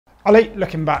Ollie,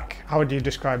 looking back, how would you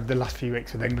describe the last few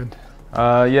weeks with England?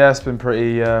 Yeah, it's been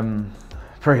pretty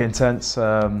intense,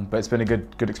 but it's been a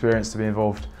good experience to be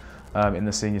involved in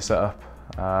the senior setup.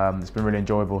 It's been really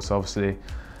enjoyable. So obviously,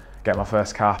 get my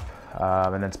first cap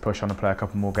and then to push on and play a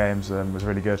couple more games was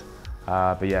really good.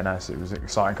 But yeah, no, it was an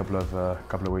exciting couple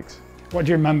of weeks. What do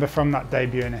you remember from that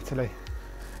debut in Italy?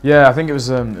 Yeah, I think it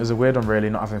was a weird one really,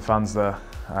 not having fans there.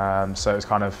 So it was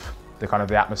kind of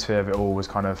the atmosphere of it all was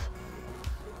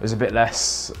it was a bit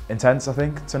less intense, I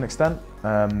think, to an extent.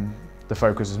 The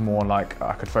focus was more on like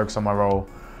I could focus on my role,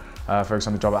 focus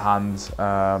on the job at hand,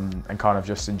 and kind of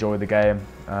just enjoy the game.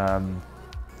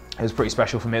 It was pretty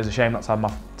special for me. It was a shame not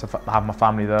to have my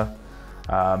family there,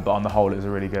 but on the whole, it was a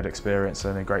really good experience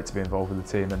and great to be involved with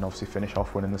the team and obviously finish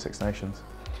off winning the Six Nations.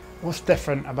 What's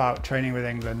different about training with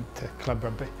England to club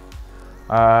rugby?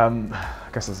 I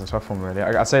guess that's a tough one really.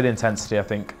 I'd say the intensity. I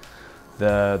think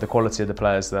the quality of the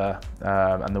players there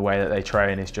and the way that they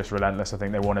train is just relentless. I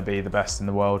think they want to be the best in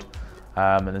the world,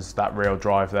 and there's that real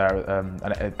drive there,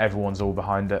 and everyone's all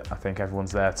behind it. I think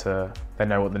everyone's there they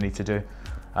know what they need to do,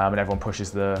 and everyone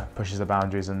pushes the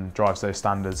boundaries and drives those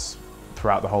standards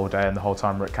throughout the whole day and the whole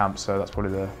time we're at camp. So that's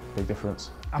probably the big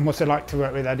difference. And what's it like to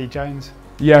work with Eddie Jones?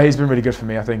 Yeah, he's been really good for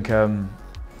me. I think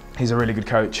he's a really good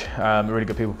coach, a really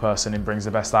good people person, and brings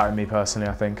the best out of me personally,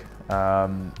 I think.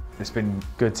 It's been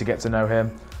good to get to know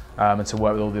him and to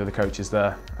work with all the other coaches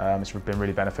there. It's been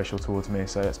really beneficial towards me,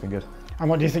 so it's been good. And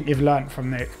what do you think you've learnt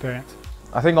from the experience?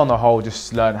 I think on the whole,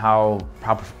 just learn how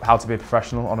to be a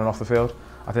professional on and off the field.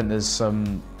 I think there's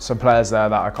some players there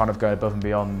that are kind of going above and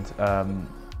beyond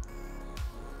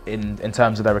in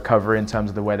terms of their recovery, in terms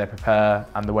of the way they prepare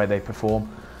and the way they perform.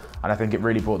 And I think it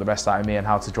really brought the best out of me and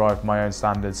how to drive my own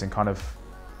standards and kind of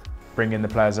bring in the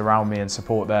players around me and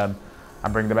support them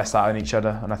and bring the best out in each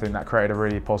other. And I think that created a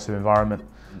really positive environment.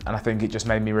 And I think it just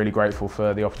made me really grateful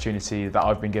for the opportunity that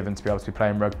I've been given to be able to be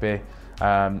playing rugby.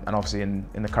 And obviously in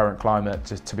the current climate,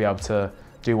 just to be able to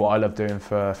do what I love doing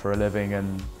for a living.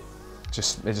 And it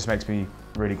just makes me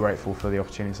really grateful for the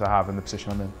opportunities I have and the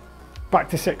position I'm in. Back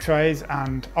to Sixways,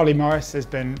 and Ollie Lawrence has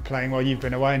been playing while you've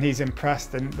been away and he's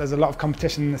impressed, and there's a lot of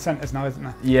competition in the centres now, isn't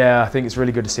there? Yeah, I think it's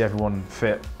really good to see everyone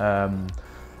fit,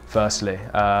 firstly.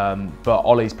 But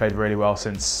Ollie's played really well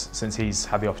since he's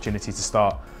had the opportunity to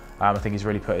start. I think he's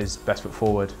really put his best foot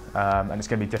forward, and it's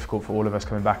going to be difficult for all of us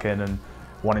coming back in and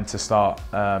wanting to start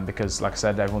because, like I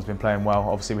said, everyone's been playing well.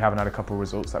 Obviously, we haven't had a couple of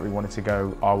results that we wanted to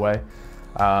go our way.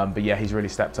 But yeah, he's really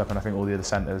stepped up, and I think all the other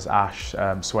centres, Ash,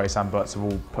 Sways and Butts, have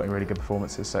all put in really good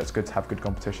performances, so it's good to have good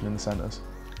competition in the centres.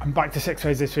 I'm back to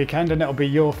Sixways this weekend, and it'll be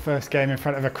your first game in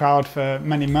front of a crowd for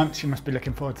many months. You must be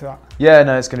looking forward to that. Yeah,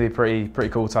 no, it's going to be pretty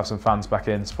cool to have some fans back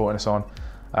in supporting us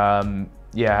on.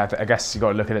 Yeah, I guess you've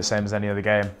got to look at it the same as any other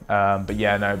game. But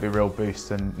yeah, no, it'll be a real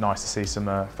boost and nice to see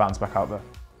some fans back out there.